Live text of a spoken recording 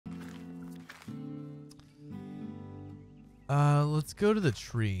Let's go to the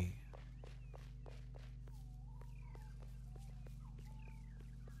tree.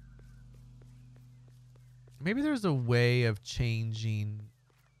 Maybe there's a way of changing.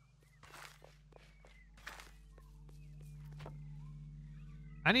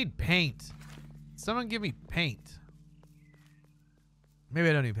 I need paint. Someone give me paint. Maybe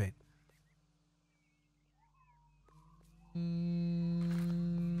I don't need paint.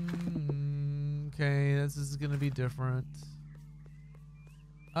 Okay, this is gonna be different.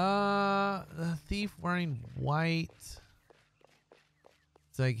 The thief wearing white.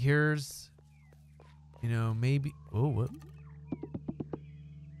 It's like, here's, you know, maybe. Oh, what?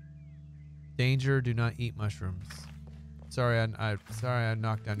 Danger, do not eat mushrooms. Sorry, I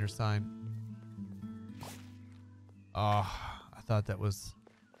knocked down your sign. Oh, I thought that was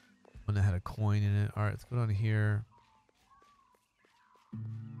one that had a coin in it. All right, let's go down here.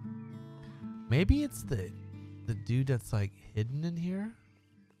 Maybe it's the dude that's like hidden in here.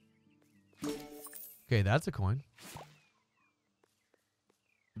 Okay, that's a coin.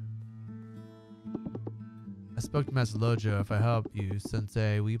 I spoke to Master Lojo. If I help you,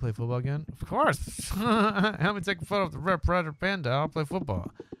 Sensei, will you play football again? Of course. Help me take a photo of the red predator panda. I'll play football.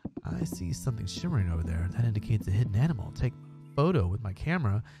 I see something shimmering over there. That indicates a hidden animal. Take a photo with my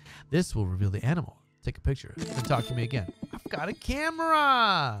camera. This will reveal the animal. Take a picture. Then talk to me again. I've got a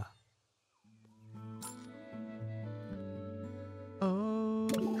camera. Oh.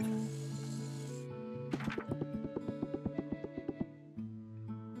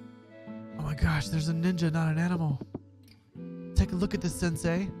 Oh my gosh, there's a ninja, not an animal. Take a look at this,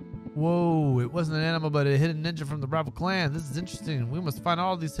 Sensei. Whoa, it wasn't an animal, but a hidden ninja from the rival clan. This is interesting. We must find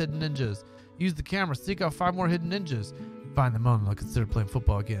all these hidden ninjas. Use the camera. Seek out 5 more hidden ninjas. Find them all and I'll consider playing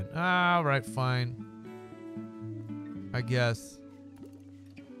football again. All right, fine. I guess.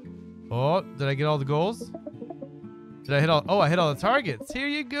 Oh, did I get all the goals? Did I hit all? Oh, I hit all the targets. Here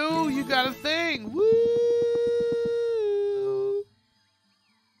you go. You got a thing. Woo!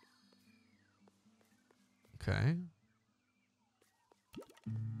 Okay.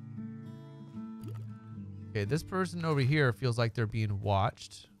 Okay, this person over here feels like they're being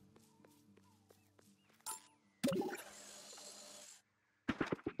watched.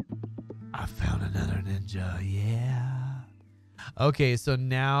 I found another ninja. Yeah. Okay, so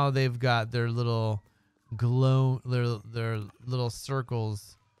now they've got their little glow, their little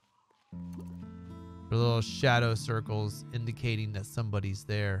circles, their little shadow circles indicating that somebody's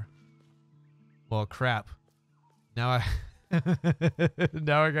there. Well, crap. Now I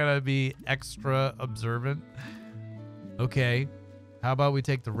now I gotta be extra observant. Okay, how about we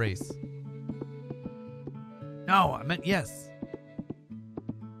take the race? No, I meant yes.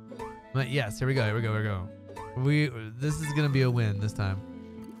 I meant yes. Here we go. Here we go. Here we go. This is gonna be a win this time.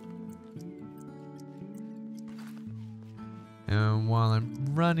 And while I'm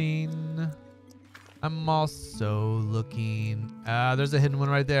running, I'm also looking. There's a hidden one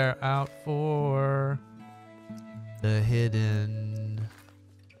right there. Out for the hidden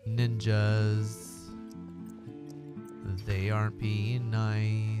ninjas. They aren't being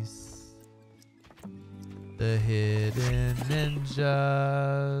nice. The hidden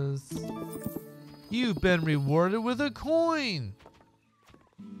ninjas. You've been rewarded with a coin.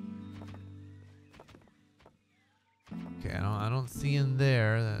 Okay, I don't see in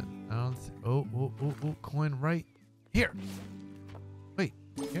there that I don't see. Oh, coin right here. Wait,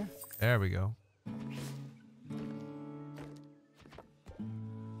 here. There we go.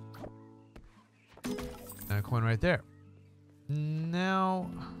 And a coin right there. Now,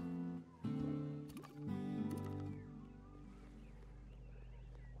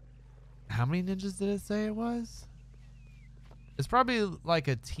 how many ninjas did it say it was? It's probably like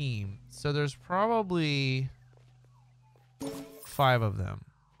a team. So there's probably 5 of them.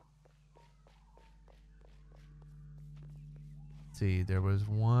 Let's see, there was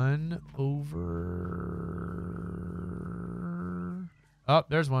one over. Oh,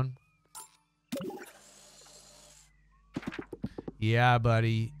 there's one. Yeah,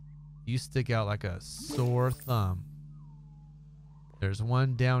 buddy. You stick out like a sore thumb. There's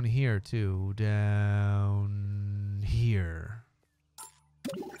one down here, too. Down here.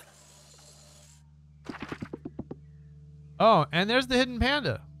 Oh, and there's the hidden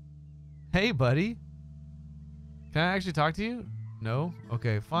panda. Hey, buddy. Can I actually talk to you? No?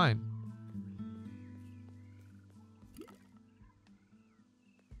 Okay, fine.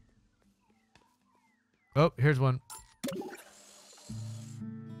 Oh, here's one.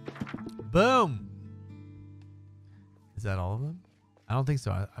 Boom. Is that all of them? I don't think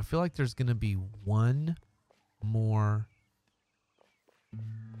so. I feel like there's going to be one more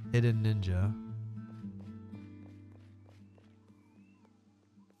hidden ninja.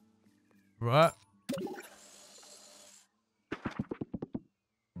 What?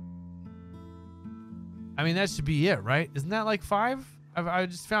 I mean, that should be it, right? Isn't that like 5? I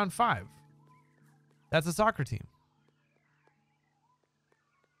just found 5. That's a soccer team.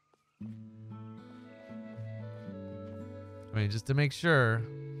 I mean, just to make sure.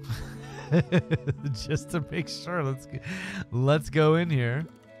 Just to make sure. Let's go in here.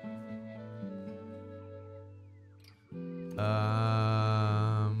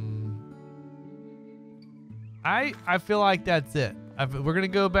 I feel like that's it. We're gonna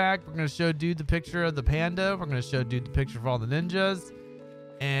go back. We're gonna show dude the picture of the panda. We're gonna show dude the picture of all the ninjas,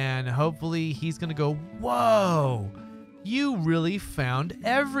 and hopefully he's gonna go, "Whoa, you really found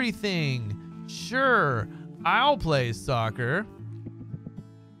everything. Sure, I'll play soccer."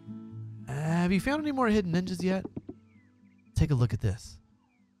 Have you found any more hidden ninjas yet? Take a look at this.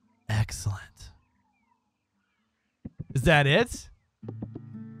 Excellent. Is that it?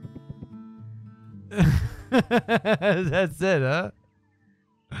 That's it, huh?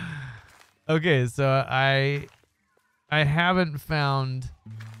 Okay, so I haven't found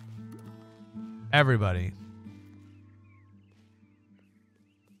everybody.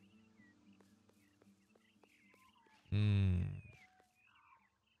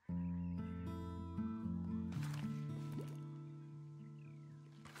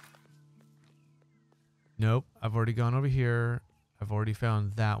 Nope, I've already gone over here. I've already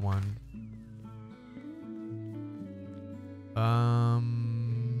found that one.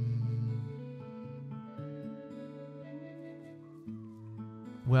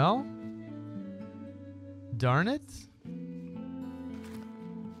 Well, darn it.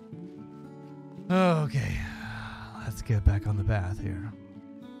 Okay, let's get back on the path here.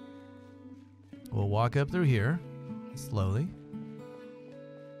 We'll walk up through here, slowly,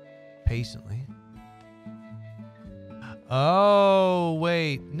 patiently. Oh,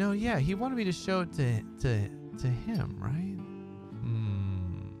 wait. No, yeah, he wanted me to show it to him, right?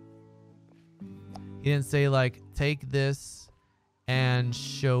 He didn't say, like, take this and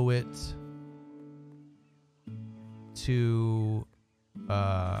show it to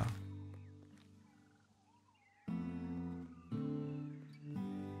the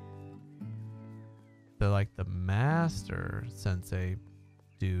master sensei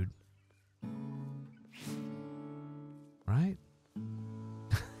dude, right?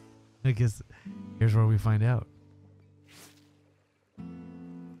 I guess here's where we find out.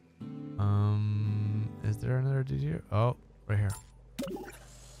 Is there another dude here? Oh, right here.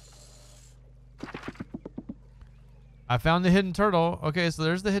 I found the hidden turtle. Okay, so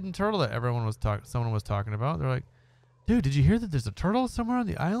there's the hidden turtle that someone was talking about. They're like, dude, did you hear that there's a turtle somewhere on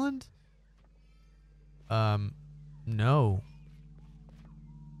the island? No.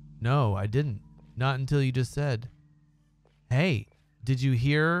 No, I didn't. Not until you just said, hey, did you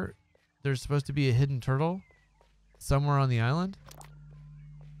hear there's supposed to be a hidden turtle somewhere on the island?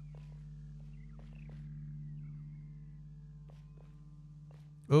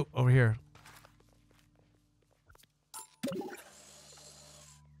 Oh, over here.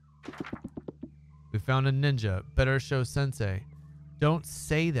 We found a ninja. Better show sensei. Don't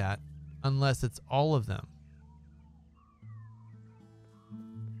say that unless it's all of them.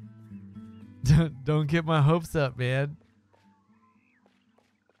 Don't get my hopes up, man.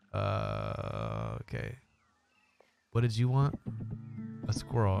 Okay. What did you want? A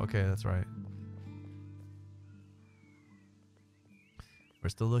squirrel. Okay, that's right. We're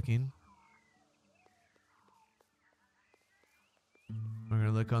still looking. We're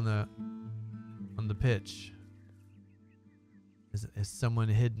gonna look on the pitch. Is someone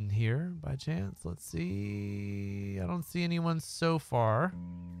hidden here by chance? Let's see. I don't see anyone so far.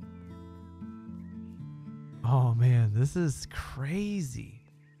 Oh man, this is crazy.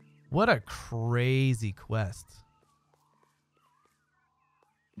 What a crazy quest.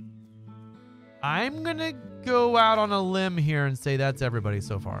 I'm gonna go out on a limb here and say that's everybody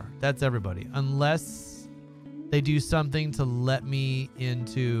so far. That's everybody. Unless they do something to let me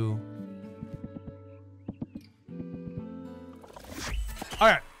into...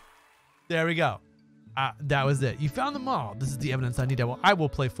 Alright. There we go. That was it. You found them all. This is the evidence I need. I will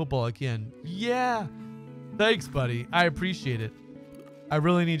play football again. Yeah. Thanks, buddy. I appreciate it. I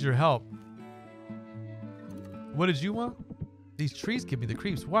really need your help. What did you want? These trees give me the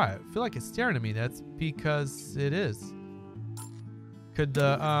creeps. Why? I feel like it's staring at me. That's because it is. Could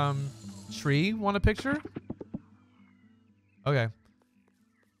the tree want a picture? Okay.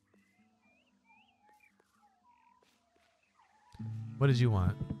 What did you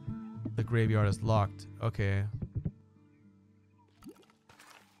want? The graveyard is locked. Okay.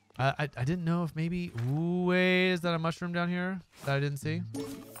 I didn't know if maybe... Ooh, wait, is that a mushroom down here that I didn't see?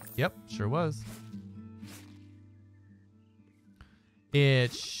 Yep, sure was.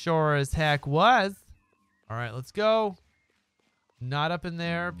 It sure as heck was. All right, let's go. Not up in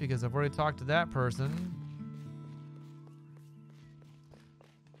there because I've already talked to that person.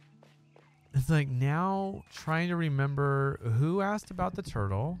 It's like now trying to remember who asked about the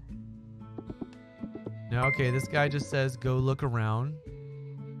turtle. No, okay, this guy just says go look around.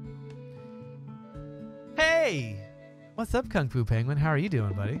 Hey! What's up, Kung Fu Penguin? How are you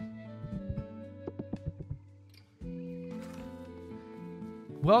doing, buddy?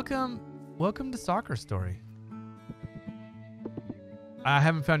 Welcome to Soccer Story. I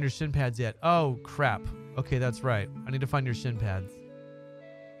haven't found your shin pads yet. Oh, crap. Okay, that's right. I need to find your shin pads.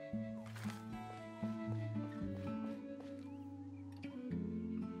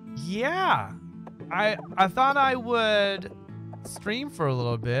 Yeah. I thought I would stream for a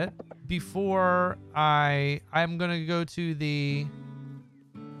little bit before I'm going to go to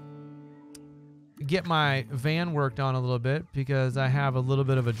get my van worked on a little bit because I have a little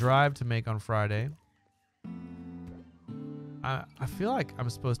bit of a drive to make on Friday. I feel like I'm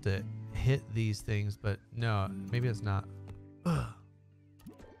supposed to hit these things, but no, maybe it's not. Ugh.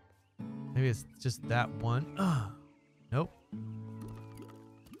 Maybe it's just that one. Ugh. Nope.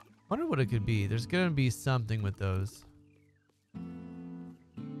 Wonder what it could be. There's gonna be something with those.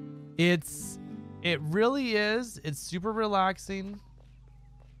 It really is. It's super relaxing.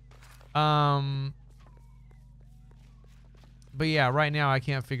 But yeah, right now I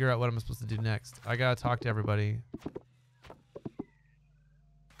can't figure out what I'm supposed to do next. I gotta talk to everybody.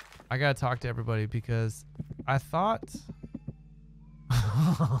 Because I thought...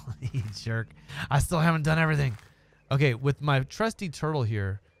 You jerk. I still haven't done everything. Okay, with my trusty turtle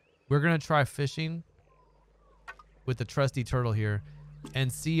here, we're going to try fishing with the trusty turtle here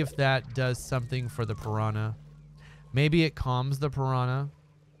and see if that does something for the piranha. Maybe it calms the piranha.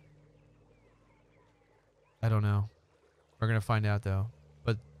 I don't know. We're going to find out, though.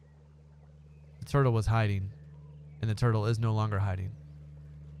 But the turtle was hiding, and the turtle is no longer hiding.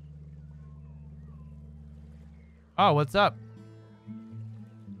 Oh, what's up?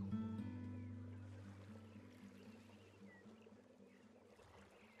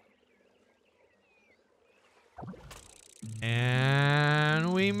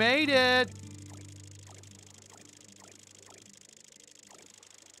 And we made it.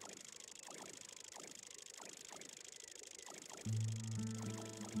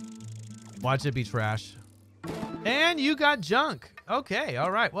 Watch it be trash. And you got junk. Okay,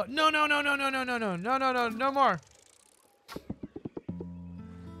 all right. Well, no more.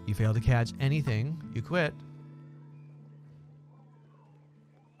 You failed to catch anything. You quit.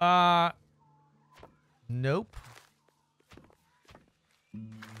 Nope.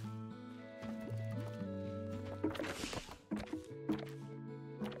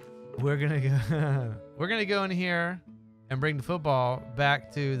 We're gonna go in here and bring the football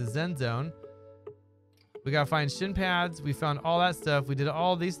back to the Zen zone. We gotta find shin pads. We found all that stuff. We did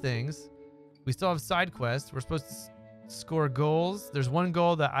all these things. We still have side quests. We're supposed to score goals. There's one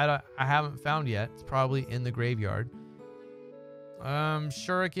goal that I haven't found yet. It's probably in the graveyard.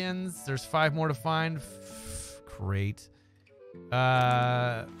 Shurikens. There's 5 more to find. Great.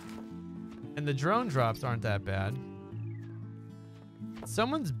 And the drone drops aren't that bad.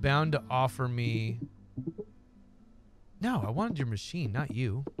 Someone's bound to offer me... No, I wanted your machine, not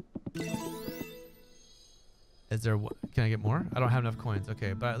you. Is there... Can I get more? I don't have enough coins.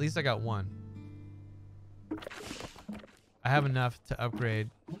 Okay, but at least I got 1. I have enough to upgrade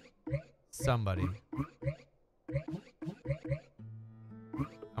somebody.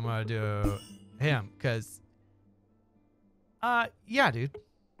 I'm gonna do him, because... yeah, dude.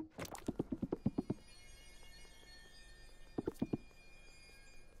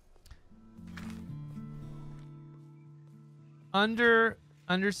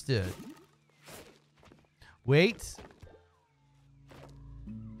 Understood. Wait.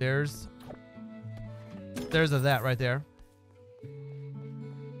 There's a that right there.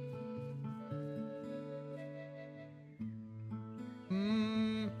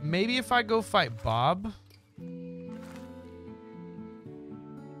 Maybe if I go fight Bob.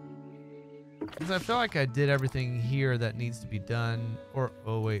 Because I feel like I did everything here that needs to be done. Or,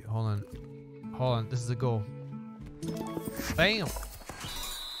 oh wait, hold on. Hold on, this is a goal. Bam!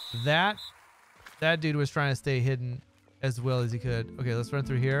 That dude was trying to stay hidden as well as he could. Okay, let's run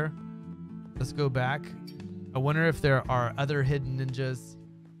through here. Let's go back. I wonder if there are other hidden ninjas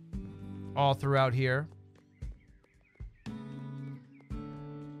all throughout here.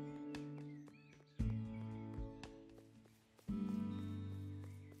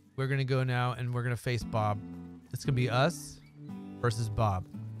 We're gonna go now and we're gonna face Bob. It's gonna be us versus Bob.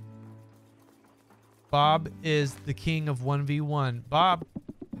 Bob is the king of 1v1. Bob,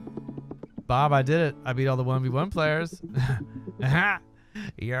 I did it. I beat all the 1v1 players.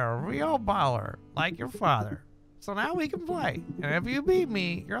 You're a real baller, like your father. So now we can play. And if you beat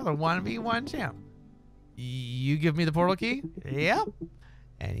me, you're the 1v1 champ. You give me the portal key? Yep.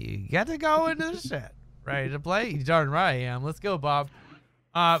 And you get to go into the shed. Ready to play? You darn right I am. Let's go, Bob.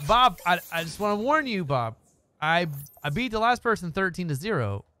 Bob, I just want to warn you, Bob. I beat the last person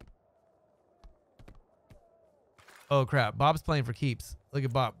 13-0. Oh, crap. Bob's playing for keeps. Look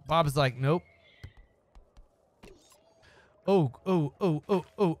at Bob. Bob's like, nope. Oh.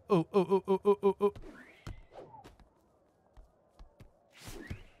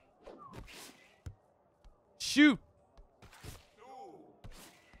 Shoot.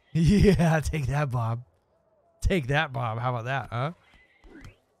 Yeah, take that, Bob. Take that, Bob. How about that, huh?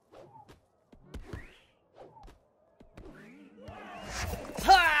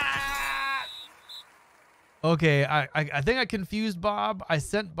 Okay, I think I confused Bob. I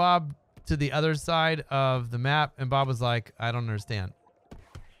sent Bob to the other side of the map, and Bob was like, I don't understand.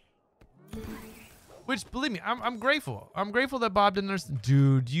 Which, believe me, I'm grateful. I'm grateful that Bob didn't understand.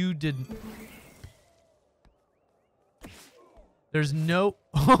 Dude, you didn't. There's no...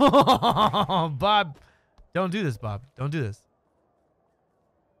 Bob, don't do this, Bob. Don't do this.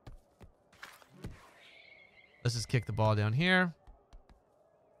 Let's just kick the ball down here.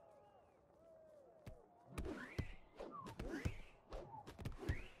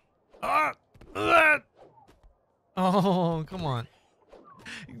 Oh, come on.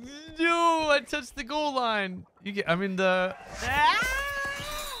 No, I touched the goal line. You get, I mean the...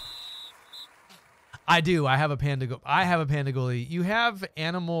 I do. I have a panda goalie. You have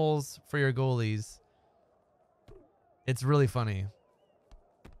animals for your goalies. It's really funny.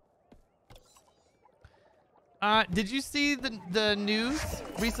 Did you see the news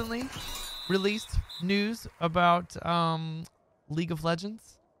recently? Released news about League of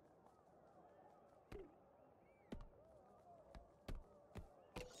Legends?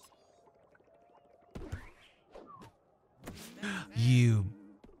 You,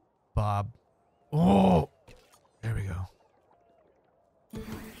 Bob. Oh, there we go.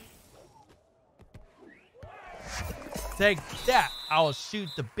 Take that. I'll shoot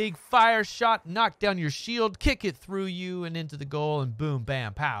the big fire shot, knock down your shield, kick it through you and into the goal, and boom,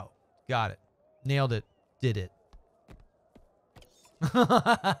 bam, pow. Got it. Nailed it. Did it.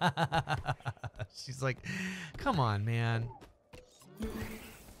 She's like, come on, man.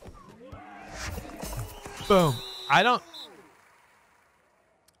 Boom. I don't...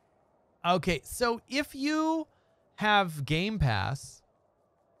 Okay, so if you have Game Pass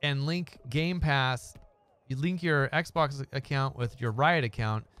and link Game Pass, you link your Xbox account with your Riot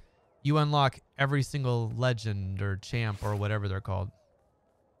account, you unlock every single legend or champ or whatever they're called.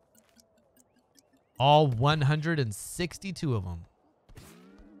 All 162 of them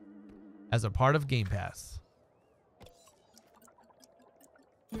as a part of Game Pass.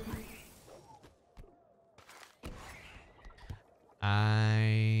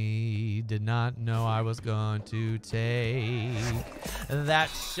 I did not know I was going to take that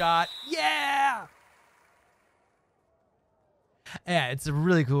shot. Yeah! Yeah, it's a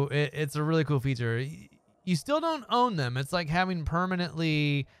really cool. It's a really cool feature. You still don't own them. It's like having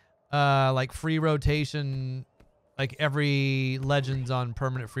permanently, like free rotation, like every Legends on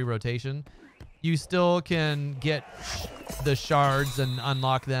permanent free rotation. You still can get the shards and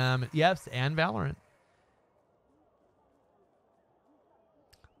unlock them. Yes, and Valorant.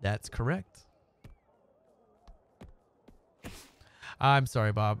 That's correct. I'm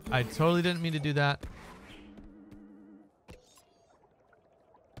sorry, Bob. I totally didn't mean to do that.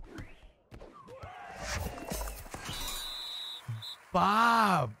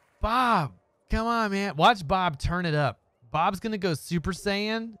 Bob, come on, man. Watch Bob turn it up. Bob's going to go Super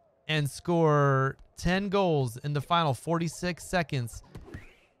Saiyan and score 10 goals in the final 46 seconds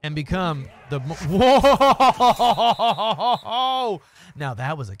and become the... Whoa! Now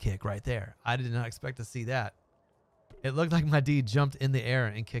that was a kick right there. I did not expect to see that. It looked like my D jumped in the air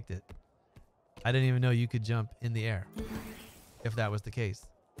and kicked it. I didn't even know you could jump in the air if that was the case.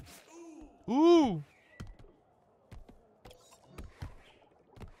 Ooh!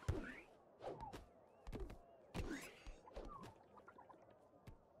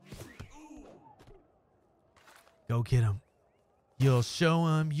 Go get him. You'll show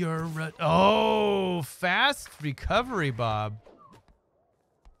him your... Oh, fast recovery, Bob.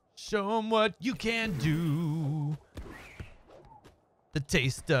 Show him what you can do. The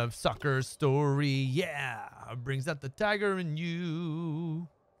taste of soccer story, yeah, brings out the tiger in you.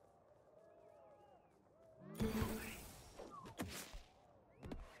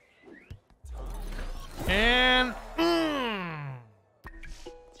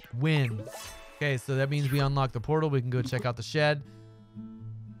 Okay, so that means we unlock the portal. We can go check out the shed.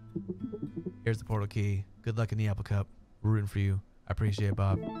 Here's the portal key. Good luck in the apple cup. We're rooting for you. I appreciate it,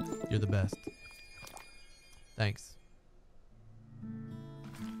 Bob. You're the best. Thanks.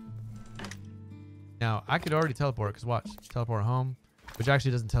 Now, I could already teleport, because watch. Teleport home, which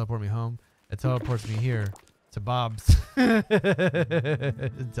actually doesn't teleport me home. It teleports me here to Bob's.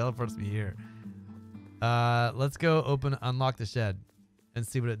 It teleports me here. Let's go unlock the shed and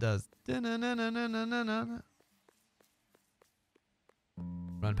see what it does. Run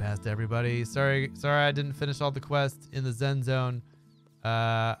past everybody. Sorry I didn't finish all the quests in the Zen zone.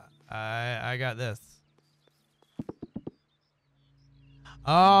 I got this.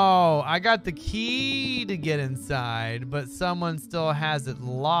 Oh, I got the key to get inside, but someone still has it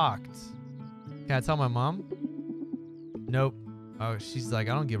locked. Can I tell my mom? Nope. Oh, she's like,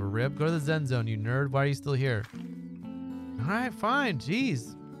 I don't give a rip. Go to the Zen zone, you nerd. Why are you still here? All right, fine.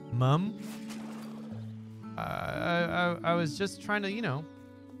 Jeez, Mom. I was just trying to, you know.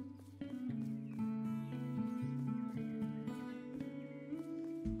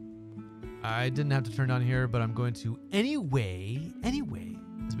 I didn't have to turn down here, but I'm going to anyway,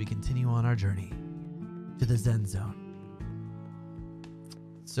 as we continue on our journey to the Zen zone.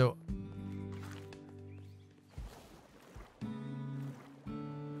 So,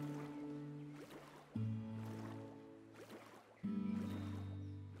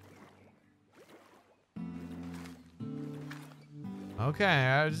 okay,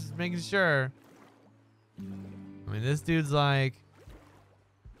 I was just making sure. I mean, this dude's like,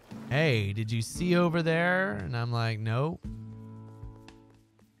 hey, did you see over there? And I'm like, no.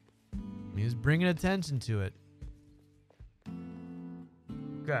 He was bringing attention to it.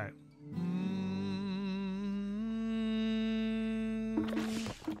 Okay.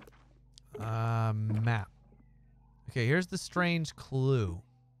 Map. Okay, here's the strange clue.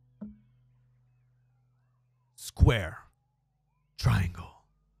 Square. Triangle.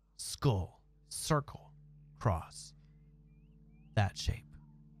 Skull. Circle. Cross. That shape.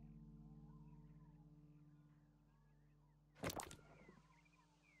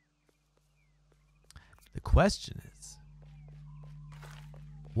 The question is,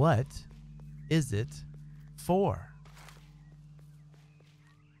 what is it for?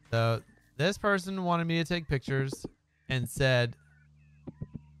 So this person wanted me to take pictures and said,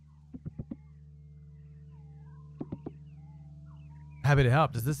 happy to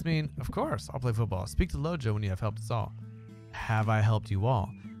help. Does this mean, of course, I'll play football. Speak to Lojo when you have helped us all. Have I helped you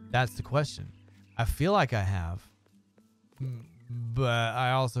all? That's the question. I feel like I have. But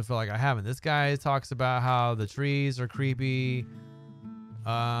I also feel like I haven't. This guy talks about how the trees are creepy.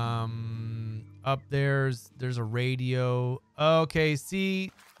 Up there's a radio. Okay,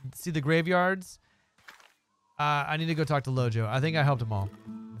 see the graveyards? I need to go talk to Lojo. I think I helped them all.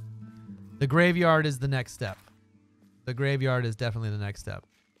 The graveyard is the next step. The graveyard is definitely the next step.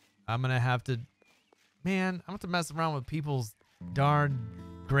 I'm gonna have to, man, I'm gonna have to mess around with people's darn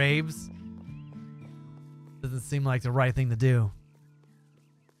graves. Doesn't seem like the right thing to do.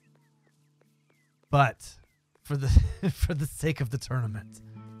 But for the for the sake of the tournament,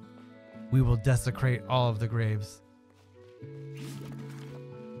 we will desecrate all of the graves.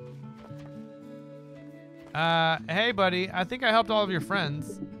 Hey buddy, I think I helped all of your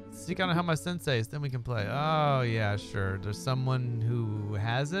friends. Seek out and help my senseis, then we can play. Oh yeah, sure. There's someone who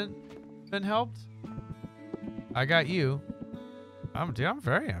hasn't been helped. I got you. I'm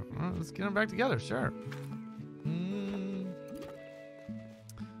very happy. Let's get them back together, sure.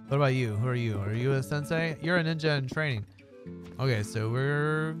 What about you? Who are you? Are you a sensei? You're a ninja in training. Okay, so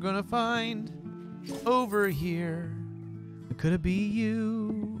we're gonna find over here. Could it be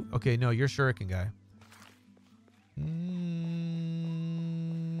you? Okay, no, you're Shuriken guy.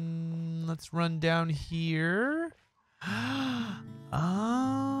 Let's run down here.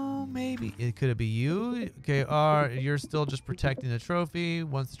 Oh, maybe. Could it be you? Okay, you're still just protecting the trophy.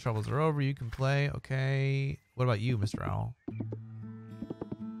 Once the troubles are over, you can play. Okay. What about you, Mr. Owl?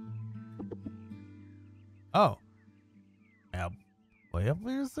 Oh. Well,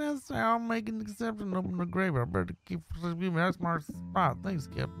 if Sensei, I'll make an exception and open the grave. I better keep that's my spot. Thanks,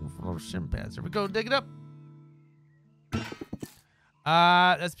 Captain, for those shin pads. Here we go. Dig it up.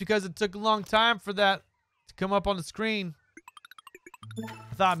 That's because it took a long time for that to come up on the screen.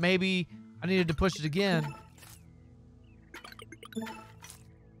 I thought maybe I needed to push it again.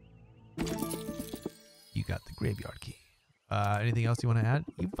 You got the graveyard key. Anything else you want to add?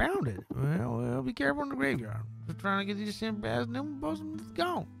 You found it. Well, be careful in the graveyard. Just trying to get these shin pads and then both of them is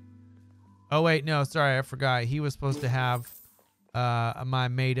gone. Oh wait, no, sorry, I forgot. He was supposed to have my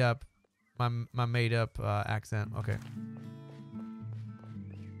made up accent. Okay.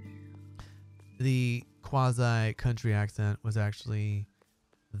 the quasi country accent was actually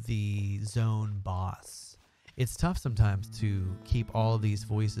the zone boss. It's tough sometimes to keep all of these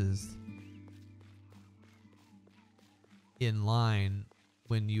voices in line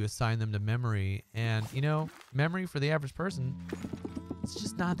when you assign them to memory. And, you know, memory for the average person, it's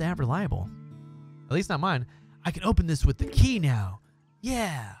just not that reliable. At least not mine. I can open this with the key now.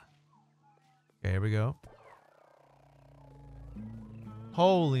 Yeah. Okay, here we go.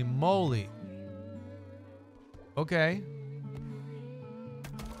 Holy moly. Okay.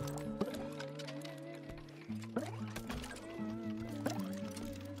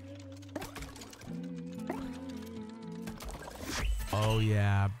 Oh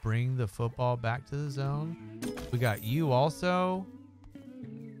yeah, bring the football back to the zone. We got you also.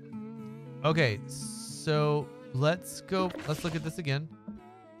 Okay, so let's go. Let's look at this again.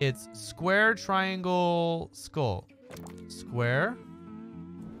 It's square, triangle, skull. Square.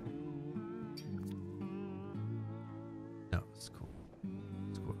 No, skull.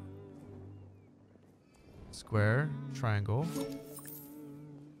 Square, triangle.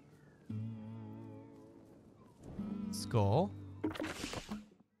 Skull.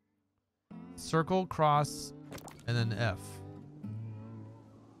 Circle, cross, and then F.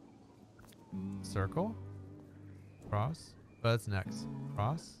 Circle. Cross. Oh, that's next.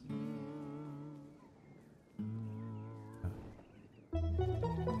 Cross.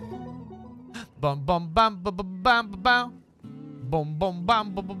 Bum bum bum bum bum bum bum. Boom boom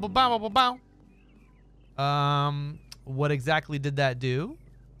bum bum bum bum bum bum bum. What exactly did that do?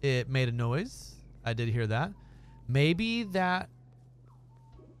 It made a noise. I did hear that. Maybe that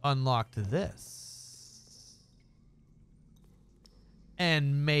unlocked this.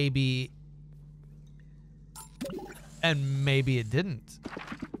 And maybe it didn't.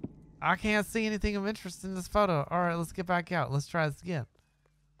 I can't see anything of interest in this photo. All right, let's get back out. Let's try this again.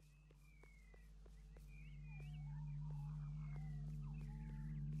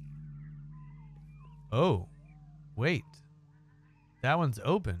 Oh, wait. That one's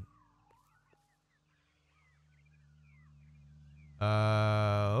open.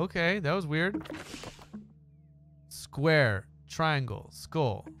 Okay, that was weird. Square, triangle,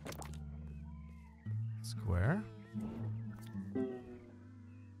 skull. Square.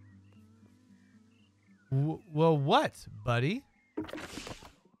 Well, what, buddy?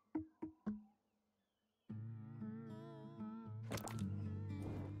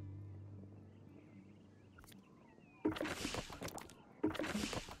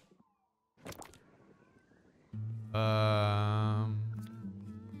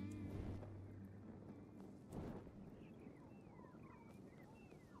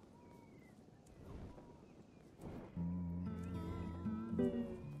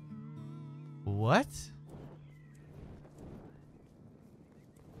 What?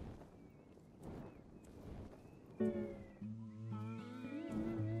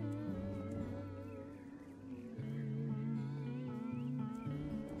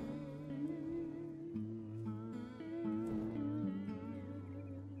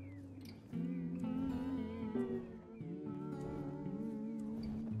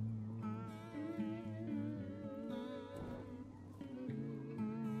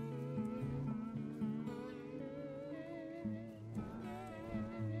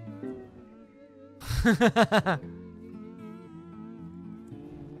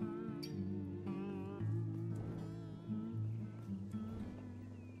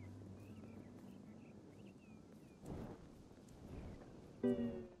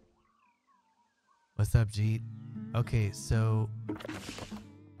 What's up, Jeet? Okay, so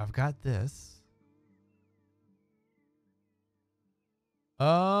I've got this.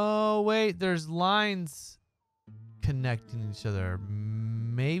 Oh, wait, there's lines connecting each other.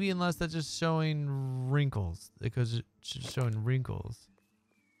 Maybe unless that's just showing wrinkles. Because it's just showing wrinkles.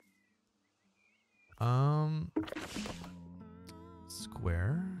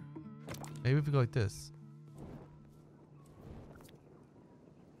 Square. Maybe if we go like this.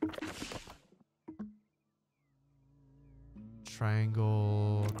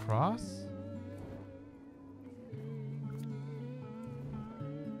 Triangle cross.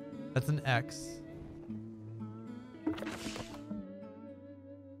 That's an X.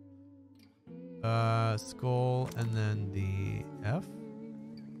 Skull and then the F.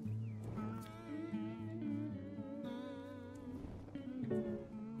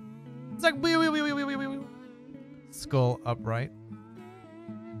 It's like wee wee wee wee wee wee wee. Skull upright.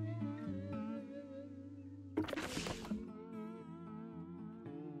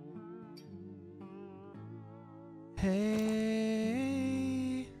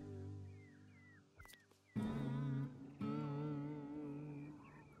 Hey.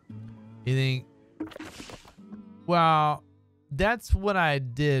 You think Well, that's what I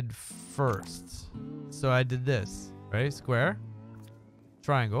did first. So I did this. Ready? Square,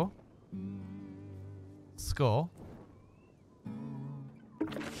 triangle, skull,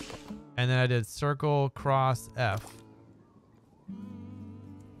 and then I did circle, cross, F.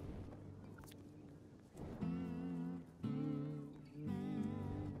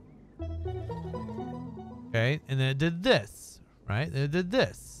 Okay, and then it did this, right? Then it did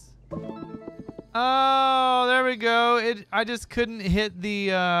this. Oh, there we go. I just couldn't hit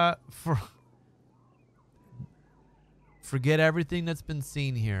the forget everything that's been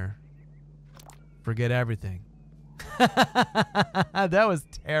seen here. Forget everything. That was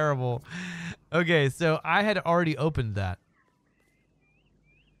terrible. Okay, so I had already opened that.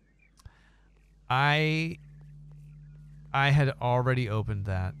 I had already opened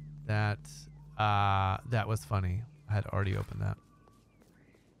that. That was funny. I had already opened that.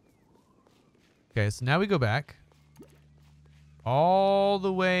 Okay, so now we go back all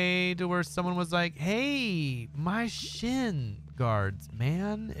the way to where someone was like, hey, my shin guards,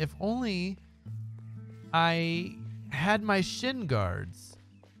 man. If only I had my shin guards.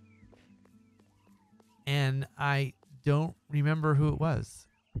 And I don't remember who it was.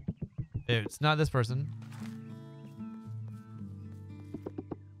 It's not this person.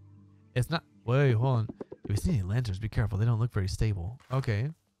 It's not. Wait, hold on. If you see any lanterns, be careful. They don't look very stable. Okay.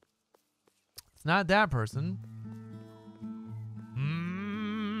 It's not that person.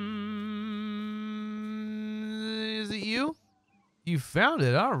 Is it you? You found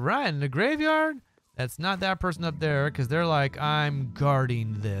it. All right. In the graveyard? That's not that person up there because they're like, I'm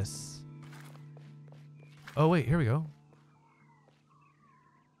guarding this. Oh, wait. Here we go.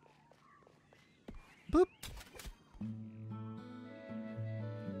 Boop.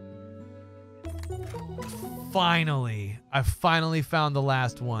 Finally. I finally found the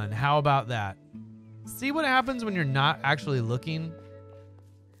last one. How about that? See what happens when you're not actually looking?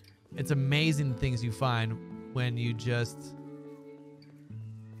 It's amazing things you find when you just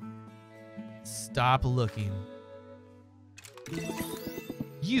stop looking.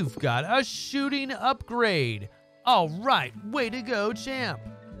 You've got a shooting upgrade. All right, way to go, champ.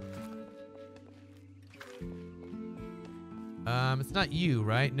 It's not you,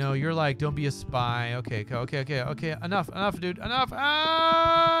 right? No, you're like, don't be a spy. Okay. Enough, dude. Enough.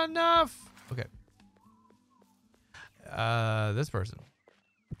 Enough. Okay. This person.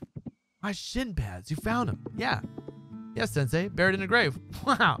 My shin pads. You found them. Yeah. Yes, Sensei. Buried in a grave.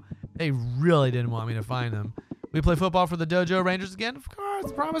 Wow. They really didn't want me to find them. We play football for the Dojo Rangers again? Of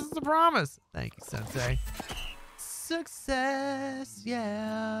course. A promise is a promise. Thank you, Sensei. Success.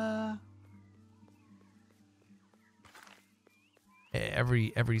 Yeah.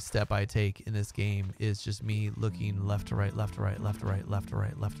 Every step I take in this game is just me looking left to right, left to right, left to right, left to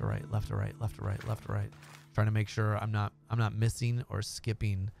right, left to right, left to right, left to right, left to right, trying to make sure I'm not missing or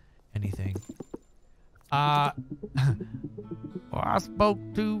skipping anything. Well, I spoke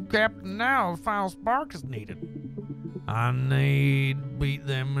to Captain Now. Final spark is needed. I need to beat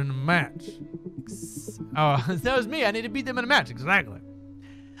them in a match. Oh, that was me. I need to beat them in a match. Exactly.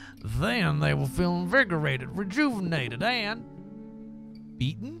 Then they will feel invigorated, rejuvenated, and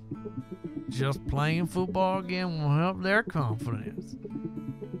beaten. Just playing football again will help their confidence.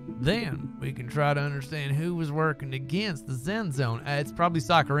 Then we can try to understand who was working against the Zen Zone. It's probably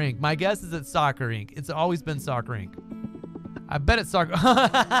Soccer Inc. My guess is it's Soccer Inc. It's always been Soccer Inc. I bet it's Soccer.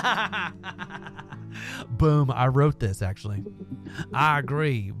 Boom, I wrote this actually. I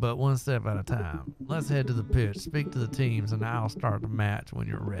agree, but one step at a time. Let's head to the pitch, speak to the teams, and I'll start the match when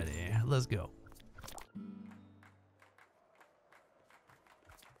you're ready. Let's go.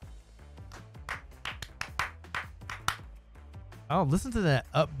 Oh, listen to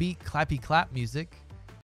that upbeat clappy clap music.